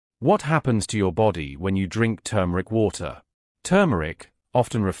What happens to your body when you drink turmeric water? Turmeric,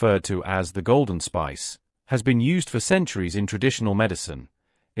 often referred to as the golden spice, has been used for centuries in traditional medicine,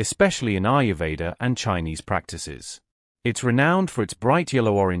 especially in Ayurveda and Chinese practices. It's renowned for its bright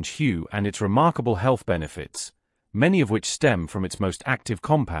yellow-orange hue and its remarkable health benefits, many of which stem from its most active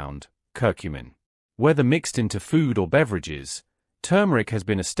compound, curcumin. Whether mixed into food or beverages, turmeric has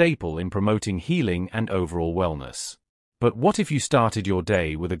been a staple in promoting healing and overall wellness. But what if you started your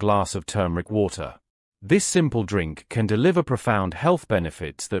day with a glass of turmeric water? This simple drink can deliver profound health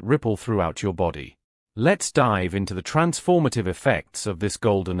benefits that ripple throughout your body. Let's dive into the transformative effects of this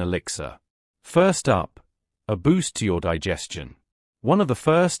golden elixir. First up, a boost to your digestion. One of the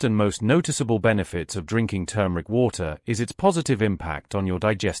first and most noticeable benefits of drinking turmeric water is its positive impact on your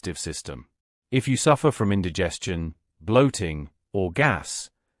digestive system. If you suffer from indigestion, bloating, or gas,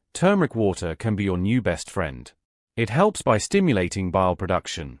 turmeric water can be your new best friend. It helps by stimulating bile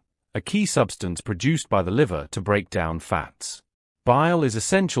production, a key substance produced by the liver to break down fats. Bile is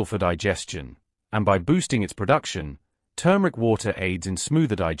essential for digestion, and by boosting its production, turmeric water aids in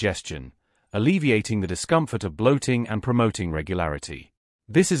smoother digestion, alleviating the discomfort of bloating and promoting regularity.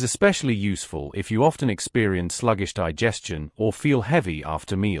 This is especially useful if you often experience sluggish digestion or feel heavy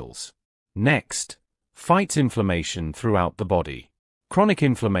after meals. Next, fights inflammation throughout the body. Chronic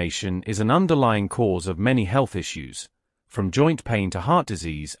inflammation is an underlying cause of many health issues, from joint pain to heart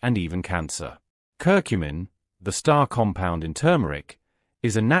disease and even cancer. Curcumin, the star compound in turmeric,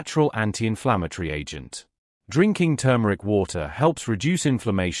 is a natural anti-inflammatory agent. Drinking turmeric water helps reduce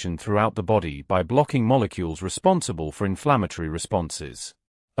inflammation throughout the body by blocking molecules responsible for inflammatory responses.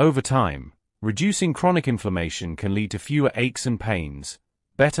 Over time, reducing chronic inflammation can lead to fewer aches and pains,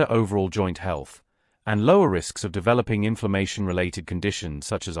 better overall joint health, and lower risks of developing inflammation-related conditions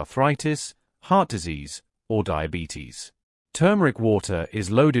such as arthritis, heart disease, or diabetes. Turmeric water is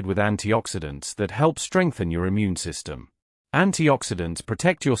loaded with antioxidants that help strengthen your immune system. Antioxidants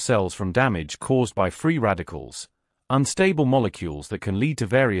protect your cells from damage caused by free radicals, unstable molecules that can lead to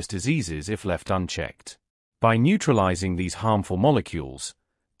various diseases if left unchecked. By neutralizing these harmful molecules,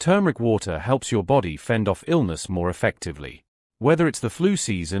 turmeric water helps your body fend off illness more effectively. Whether it's the flu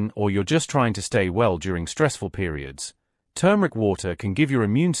season or you're just trying to stay well during stressful periods, turmeric water can give your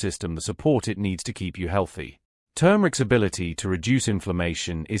immune system the support it needs to keep you healthy. Turmeric's ability to reduce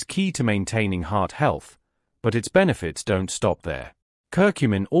inflammation is key to maintaining heart health, but its benefits don't stop there.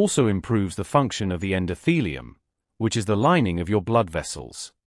 Curcumin also improves the function of the endothelium, which is the lining of your blood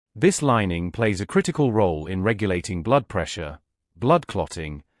vessels. This lining plays a critical role in regulating blood pressure, blood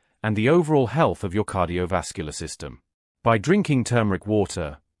clotting, and the overall health of your cardiovascular system. By drinking turmeric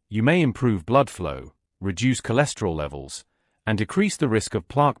water, you may improve blood flow, reduce cholesterol levels, and decrease the risk of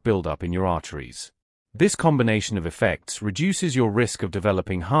plaque buildup in your arteries. This combination of effects reduces your risk of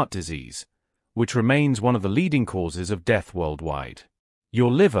developing heart disease, which remains one of the leading causes of death worldwide. Your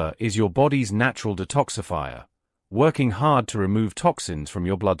liver is your body's natural detoxifier, working hard to remove toxins from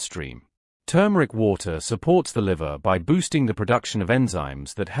your bloodstream. Turmeric water supports the liver by boosting the production of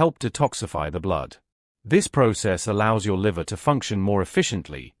enzymes that help detoxify the blood. This process allows your liver to function more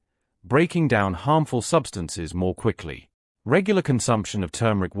efficiently, breaking down harmful substances more quickly. Regular consumption of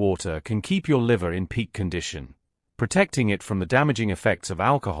turmeric water can keep your liver in peak condition, protecting it from the damaging effects of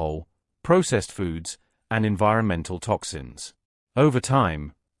alcohol, processed foods, and environmental toxins. Over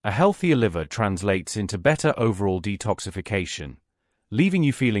time, a healthier liver translates into better overall detoxification, leaving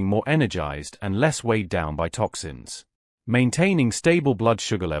you feeling more energized and less weighed down by toxins. Maintaining stable blood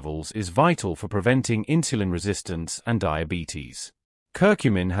sugar levels is vital for preventing insulin resistance and diabetes.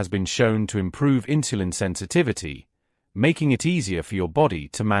 Curcumin has been shown to improve insulin sensitivity, making it easier for your body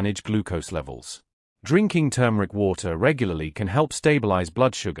to manage glucose levels. Drinking turmeric water regularly can help stabilize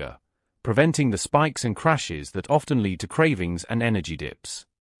blood sugar, preventing the spikes and crashes that often lead to cravings and energy dips.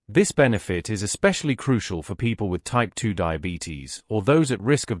 This benefit is especially crucial for people with type 2 diabetes or those at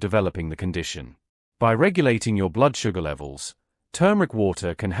risk of developing the condition. By regulating your blood sugar levels, turmeric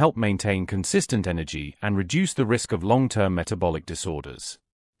water can help maintain consistent energy and reduce the risk of long-term metabolic disorders.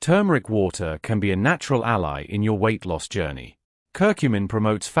 Turmeric water can be a natural ally in your weight loss journey. Curcumin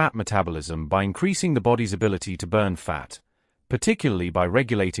promotes fat metabolism by increasing the body's ability to burn fat, particularly by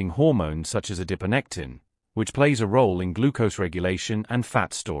regulating hormones such as adiponectin, which plays a role in glucose regulation and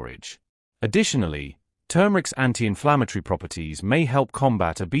fat storage. Additionally, turmeric's anti-inflammatory properties may help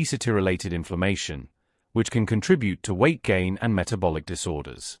combat obesity-related inflammation, which can contribute to weight gain and metabolic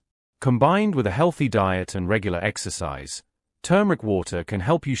disorders. Combined with a healthy diet and regular exercise, turmeric water can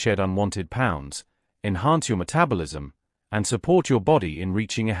help you shed unwanted pounds, enhance your metabolism, and support your body in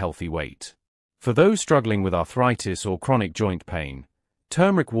reaching a healthy weight. For those struggling with arthritis or chronic joint pain,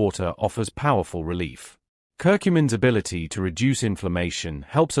 turmeric water offers powerful relief. Curcumin's ability to reduce inflammation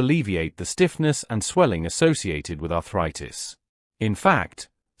helps alleviate the stiffness and swelling associated with arthritis. In fact,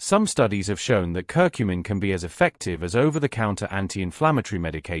 some studies have shown that curcumin can be as effective as over-the-counter anti-inflammatory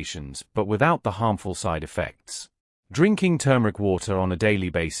medications, but without the harmful side effects. Drinking turmeric water on a daily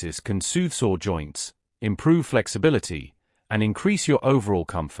basis can soothe sore joints, improve flexibility, and increase your overall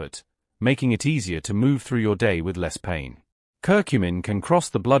comfort, making it easier to move through your day with less pain. Curcumin can cross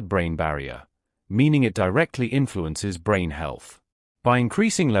the blood-brain barrier, meaning it directly influences brain health. By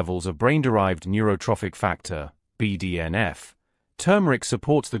increasing levels of brain-derived neurotrophic factor, BDNF, turmeric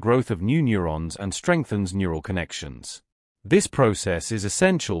supports the growth of new neurons and strengthens neural connections. This process is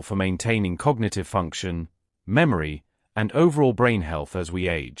essential for maintaining cognitive function, memory, and overall brain health as we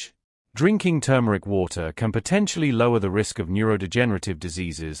age. Drinking turmeric water can potentially lower the risk of neurodegenerative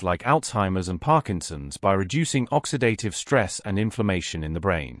diseases like Alzheimer's and Parkinson's by reducing oxidative stress and inflammation in the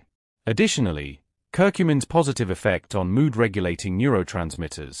brain. Additionally, curcumin's positive effect on mood-regulating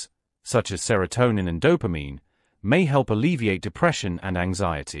neurotransmitters, such as serotonin and dopamine, may help alleviate depression and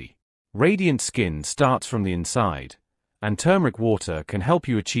anxiety. Radiant skin starts from the inside, and turmeric water can help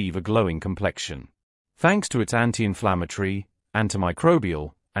you achieve a glowing complexion. Thanks to its anti-inflammatory,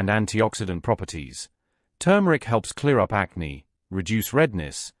 antimicrobial, and antioxidant properties, turmeric helps clear up acne, reduce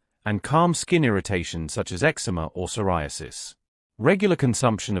redness, and calm skin irritation such as eczema or psoriasis. Regular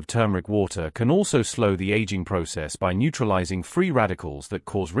consumption of turmeric water can also slow the aging process by neutralizing free radicals that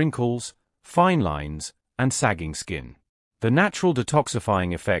cause wrinkles, fine lines, and sagging skin. The natural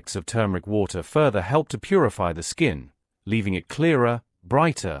detoxifying effects of turmeric water further help to purify the skin, leaving it clearer,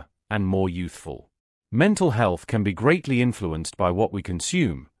 brighter, and more youthful. Mental health can be greatly influenced by what we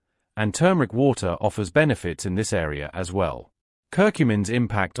consume, and turmeric water offers benefits in this area as well. Curcumin's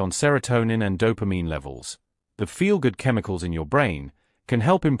impact on serotonin and dopamine levels, the feel-good chemicals in your brain, can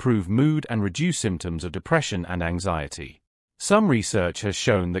help improve mood and reduce symptoms of depression and anxiety. Some research has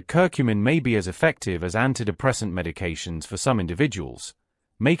shown that curcumin may be as effective as antidepressant medications for some individuals,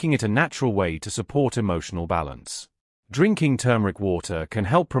 making it a natural way to support emotional balance. Drinking turmeric water can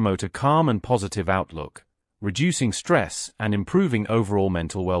help promote a calm and positive outlook, reducing stress and improving overall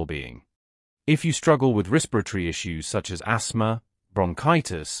mental well-being. If you struggle with respiratory issues such as asthma,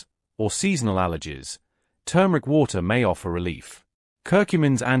 bronchitis, or seasonal allergies, turmeric water may offer relief.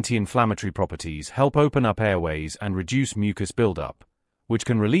 Curcumin's anti-inflammatory properties help open up airways and reduce mucus buildup, which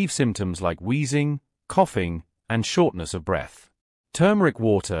can relieve symptoms like wheezing, coughing, and shortness of breath. Turmeric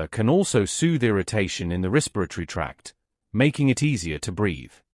water can also soothe irritation in the respiratory tract, making it easier to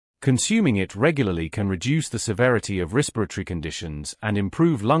breathe. Consuming it regularly can reduce the severity of respiratory conditions and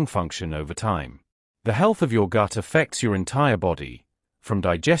improve lung function over time. The health of your gut affects your entire body, from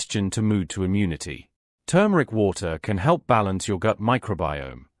digestion to mood to immunity. Turmeric water can help balance your gut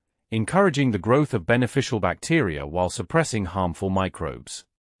microbiome, encouraging the growth of beneficial bacteria while suppressing harmful microbes.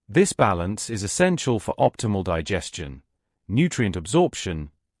 This balance is essential for optimal digestion, nutrient absorption,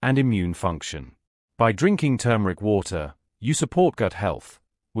 and immune function. By drinking turmeric water, you support gut health,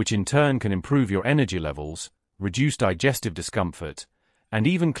 which in turn can improve your energy levels, reduce digestive discomfort, and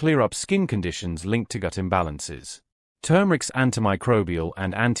even clear up skin conditions linked to gut imbalances. Turmeric's antimicrobial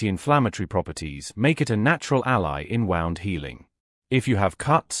and anti-inflammatory properties make it a natural ally in wound healing. If you have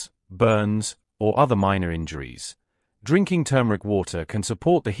cuts, burns, or other minor injuries, drinking turmeric water can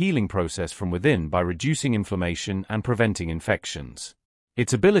support the healing process from within by reducing inflammation and preventing infections.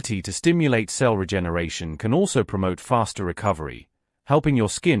 Its ability to stimulate cell regeneration can also promote faster recovery, helping your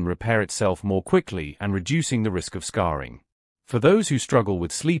skin repair itself more quickly and reducing the risk of scarring. For those who struggle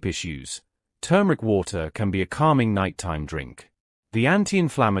with sleep issues, turmeric water can be a calming nighttime drink. The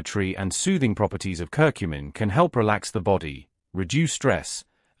anti-inflammatory and soothing properties of curcumin can help relax the body, reduce stress,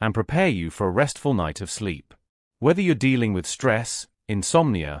 and prepare you for a restful night of sleep. Whether you're dealing with stress,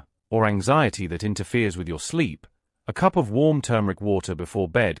 insomnia, or anxiety that interferes with your sleep, a cup of warm turmeric water before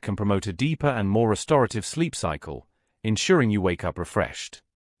bed can promote a deeper and more restorative sleep cycle, ensuring you wake up refreshed.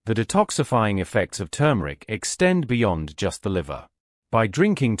 The detoxifying effects of turmeric extend beyond just the liver. By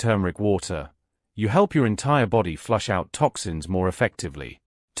drinking turmeric water, you help your entire body flush out toxins more effectively.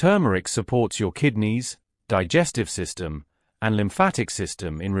 Turmeric supports your kidneys, digestive system, and lymphatic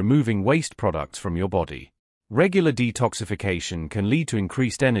system in removing waste products from your body. Regular detoxification can lead to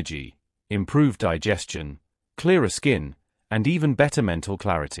increased energy, improved digestion, clearer skin, and even better mental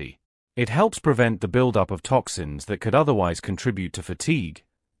clarity. It helps prevent the buildup of toxins that could otherwise contribute to fatigue,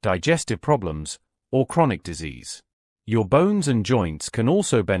 digestive problems, or chronic disease. Your bones and joints can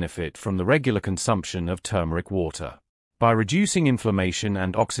also benefit from the regular consumption of turmeric water. By reducing inflammation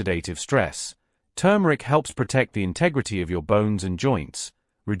and oxidative stress, Turmeric helps protect the integrity of your bones and joints,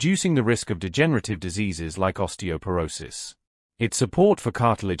 reducing the risk of degenerative diseases like osteoporosis. Its support for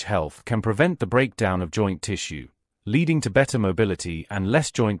cartilage health can prevent the breakdown of joint tissue, leading to better mobility and less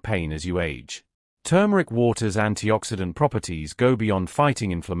joint pain as you age. Turmeric water's antioxidant properties go beyond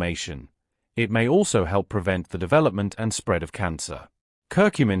fighting inflammation. It may also help prevent the development and spread of cancer.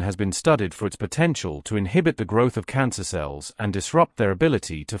 Curcumin has been studied for its potential to inhibit the growth of cancer cells and disrupt their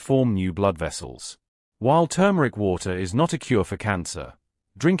ability to form new blood vessels. While turmeric water is not a cure for cancer,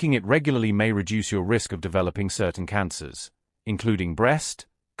 drinking it regularly may reduce your risk of developing certain cancers, including breast,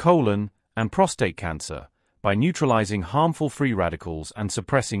 colon, and prostate cancer, by neutralizing harmful free radicals and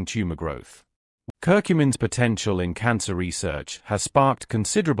suppressing tumor growth. Curcumin's potential in cancer research has sparked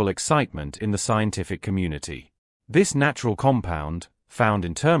considerable excitement in the scientific community. This natural compound, found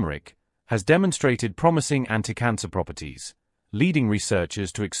in turmeric, has demonstrated promising anti-cancer properties, leading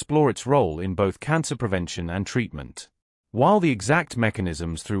researchers to explore its role in both cancer prevention and treatment. While the exact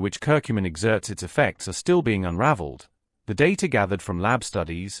mechanisms through which curcumin exerts its effects are still being unraveled, the data gathered from lab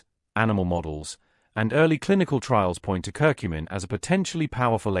studies, animal models, and early clinical trials point to curcumin as a potentially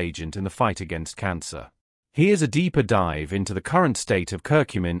powerful agent in the fight against cancer. Here's a deeper dive into the current state of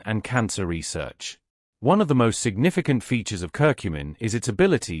curcumin and cancer research. One of the most significant features of curcumin is its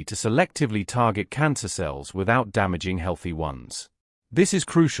ability to selectively target cancer cells without damaging healthy ones. This is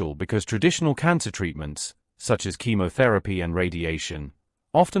crucial because traditional cancer treatments, such as chemotherapy and radiation,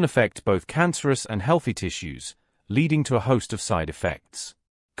 often affect both cancerous and healthy tissues, leading to a host of side effects.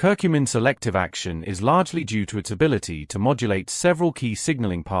 Curcumin's selective action is largely due to its ability to modulate several key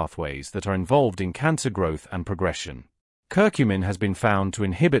signaling pathways that are involved in cancer growth and progression. Curcumin has been found to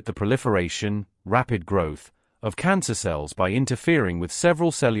inhibit the proliferation, rapid growth, of cancer cells by interfering with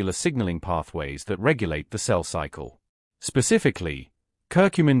several cellular signaling pathways that regulate the cell cycle. Specifically,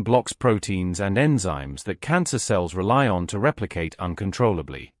 curcumin blocks proteins and enzymes that cancer cells rely on to replicate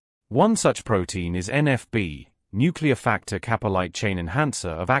uncontrollably. One such protein is NFB, nuclear factor kappa light chain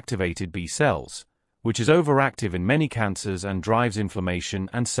enhancer of activated B cells, which is overactive in many cancers and drives inflammation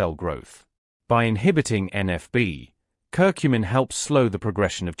and cell growth. By inhibiting NFB, curcumin helps slow the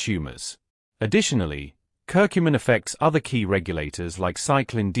progression of tumors. Additionally, curcumin affects other key regulators like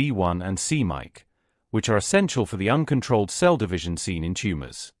cyclin D1 and c-Myc, which are essential for the uncontrolled cell division seen in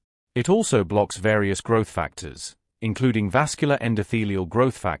tumors. It also blocks various growth factors, including vascular endothelial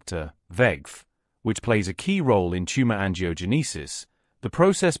growth factor, VEGF, which plays a key role in tumor angiogenesis, the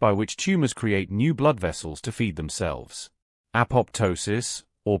process by which tumors create new blood vessels to feed themselves. Apoptosis,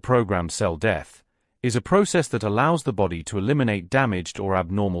 or programmed cell death, is a process that allows the body to eliminate damaged or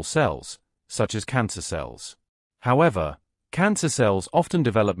abnormal cells, such as cancer cells. However, cancer cells often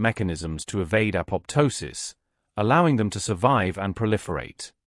develop mechanisms to evade apoptosis, allowing them to survive and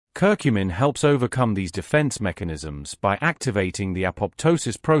proliferate. Curcumin helps overcome these defense mechanisms by activating the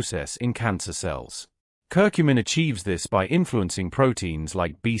apoptosis process in cancer cells. Curcumin achieves this by influencing proteins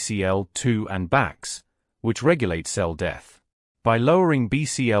like BCL2 and BAX, which regulate cell death. By lowering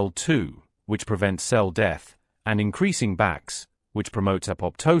BCL2, which prevents cell death, and increasing BAX, which promotes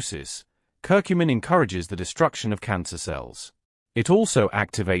apoptosis, curcumin encourages the destruction of cancer cells. It also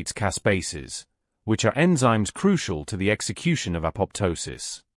activates caspases, which are enzymes crucial to the execution of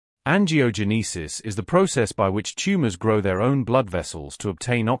apoptosis. Angiogenesis is the process by which tumors grow their own blood vessels to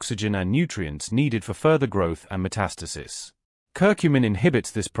obtain oxygen and nutrients needed for further growth and metastasis. Curcumin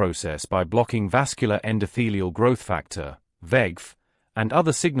inhibits this process by blocking vascular endothelial growth factor, VEGF, and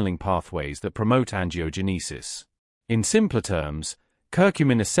other signaling pathways that promote angiogenesis. In simpler terms,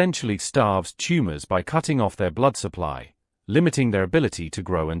 curcumin essentially starves tumors by cutting off their blood supply, limiting their ability to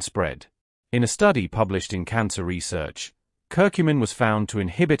grow and spread. In a study published in Cancer Research, curcumin was found to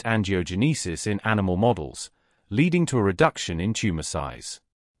inhibit angiogenesis in animal models, leading to a reduction in tumor size.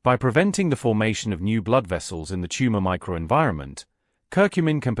 By preventing the formation of new blood vessels in the tumor microenvironment,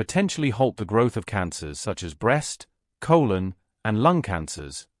 curcumin can potentially halt the growth of cancers such as breast, colon, and lung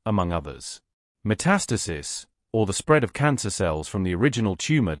cancers, among others. Metastasis, or the spread of cancer cells from the original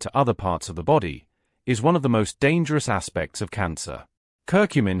tumor to other parts of the body, is one of the most dangerous aspects of cancer.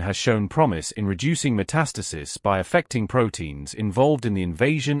 Curcumin has shown promise in reducing metastasis by affecting proteins involved in the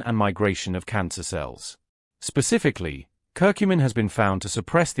invasion and migration of cancer cells. Specifically, curcumin has been found to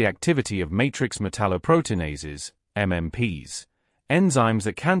suppress the activity of matrix metalloproteinases, MMPs, enzymes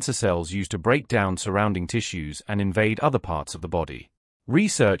that cancer cells use to break down surrounding tissues and invade other parts of the body.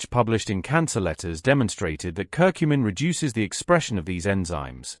 Research published in Cancer Letters demonstrated that curcumin reduces the expression of these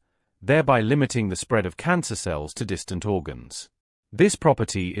enzymes, thereby limiting the spread of cancer cells to distant organs. This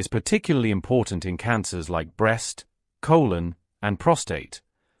property is particularly important in cancers like breast, colon, and prostate,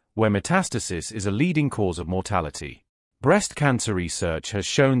 where metastasis is a leading cause of mortality. Breast cancer research has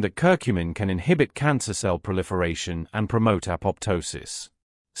shown that curcumin can inhibit cancer cell proliferation and promote apoptosis.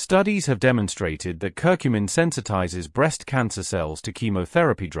 Studies have demonstrated that curcumin sensitizes breast cancer cells to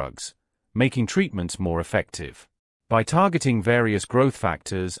chemotherapy drugs, making treatments more effective. By targeting various growth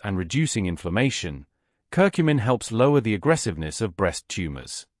factors and reducing inflammation, curcumin helps lower the aggressiveness of breast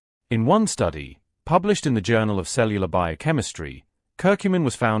tumors. In one study, published in the Journal of Cellular Biochemistry, curcumin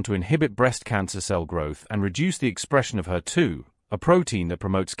was found to inhibit breast cancer cell growth and reduce the expression of HER2, a protein that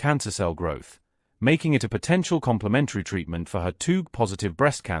promotes cancer cell growth, making it a potential complementary treatment for HER2-positive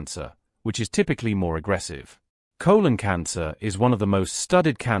breast cancer, which is typically more aggressive. Colon cancer is one of the most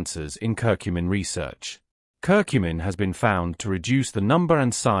studied cancers in curcumin research. Curcumin has been found to reduce the number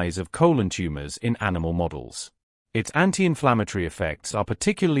and size of colon tumors in animal models. Its anti-inflammatory effects are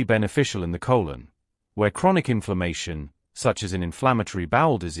particularly beneficial in the colon, where chronic inflammation, such as in inflammatory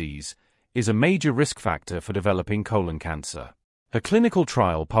bowel disease, is a major risk factor for developing colon cancer. A clinical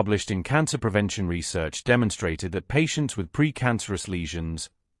trial published in Cancer Prevention Research demonstrated that patients with precancerous lesions,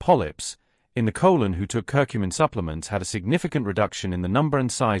 polyps, in the colon who took curcumin supplements had a significant reduction in the number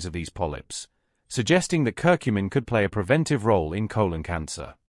and size of these polyps, suggesting that curcumin could play a preventive role in colon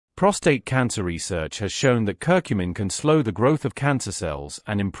cancer. Prostate cancer research has shown that curcumin can slow the growth of cancer cells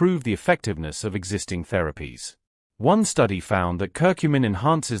and improve the effectiveness of existing therapies. One study found that curcumin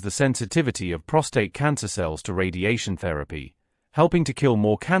enhances the sensitivity of prostate cancer cells to radiation therapy, helping to kill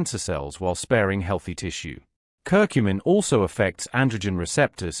more cancer cells while sparing healthy tissue. Curcumin also affects androgen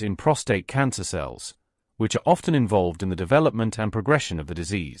receptors in prostate cancer cells, which are often involved in the development and progression of the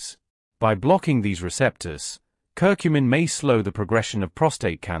disease. By blocking these receptors, curcumin may slow the progression of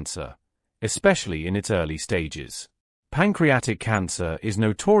prostate cancer, especially in its early stages. Pancreatic cancer is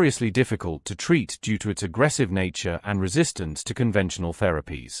notoriously difficult to treat due to its aggressive nature and resistance to conventional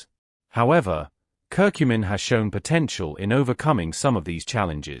therapies. However, curcumin has shown potential in overcoming some of these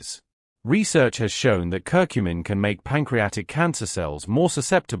challenges. Research has shown that curcumin can make pancreatic cancer cells more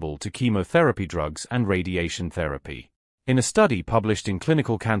susceptible to chemotherapy drugs and radiation therapy. In a study published in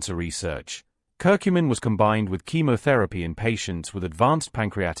Clinical Cancer Research, curcumin was combined with chemotherapy in patients with advanced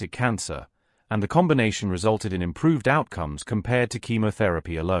pancreatic cancer, and the combination resulted in improved outcomes compared to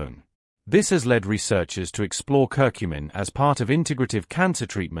chemotherapy alone. This has led researchers to explore curcumin as part of integrative cancer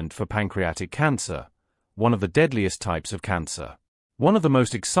treatment for pancreatic cancer, one of the deadliest types of cancer. One of the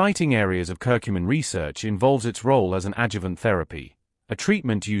most exciting areas of curcumin research involves its role as an adjuvant therapy, a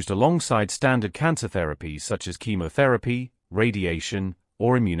treatment used alongside standard cancer therapies such as chemotherapy, radiation,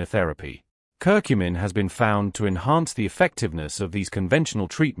 or immunotherapy. Curcumin has been found to enhance the effectiveness of these conventional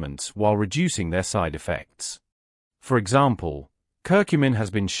treatments while reducing their side effects. For example, curcumin has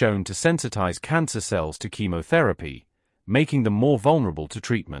been shown to sensitize cancer cells to chemotherapy, making them more vulnerable to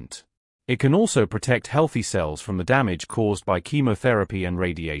treatment. It can also protect healthy cells from the damage caused by chemotherapy and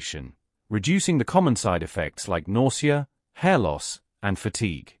radiation, reducing the common side effects like nausea, hair loss, and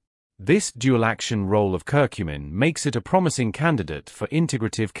fatigue. This dual-action role of curcumin makes it a promising candidate for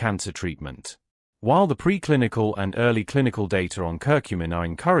integrative cancer treatment. While the preclinical and early clinical data on curcumin are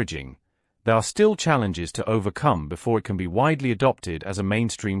encouraging, there are still challenges to overcome before it can be widely adopted as a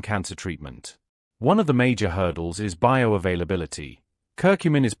mainstream cancer treatment. One of the major hurdles is bioavailability.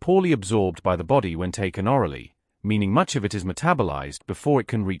 Curcumin is poorly absorbed by the body when taken orally, meaning much of it is metabolized before it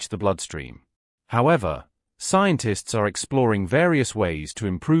can reach the bloodstream. However, scientists are exploring various ways to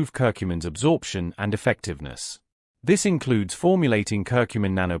improve curcumin's absorption and effectiveness. This includes formulating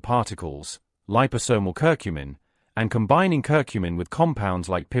curcumin nanoparticles, liposomal curcumin, and combining curcumin with compounds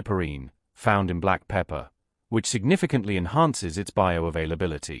like piperine, found in black pepper, which significantly enhances its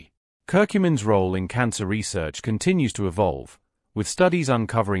bioavailability. Curcumin's role in cancer research continues to evolve, with studies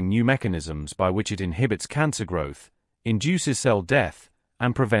uncovering new mechanisms by which it inhibits cancer growth, induces cell death,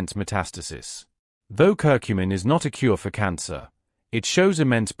 and prevents metastasis. Though curcumin is not a cure for cancer, it shows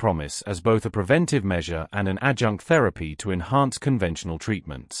immense promise as both a preventive measure and an adjunct therapy to enhance conventional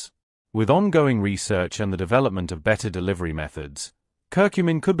treatments. With ongoing research and the development of better delivery methods,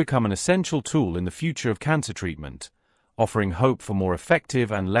 curcumin could become an essential tool in the future of cancer treatment, offering hope for more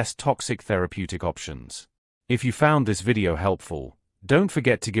effective and less toxic therapeutic options. If you found this video helpful, don't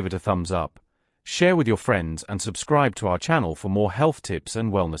forget to give it a thumbs up, share with your friends and subscribe to our channel for more health tips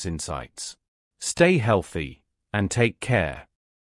and wellness insights. Stay healthy and take care.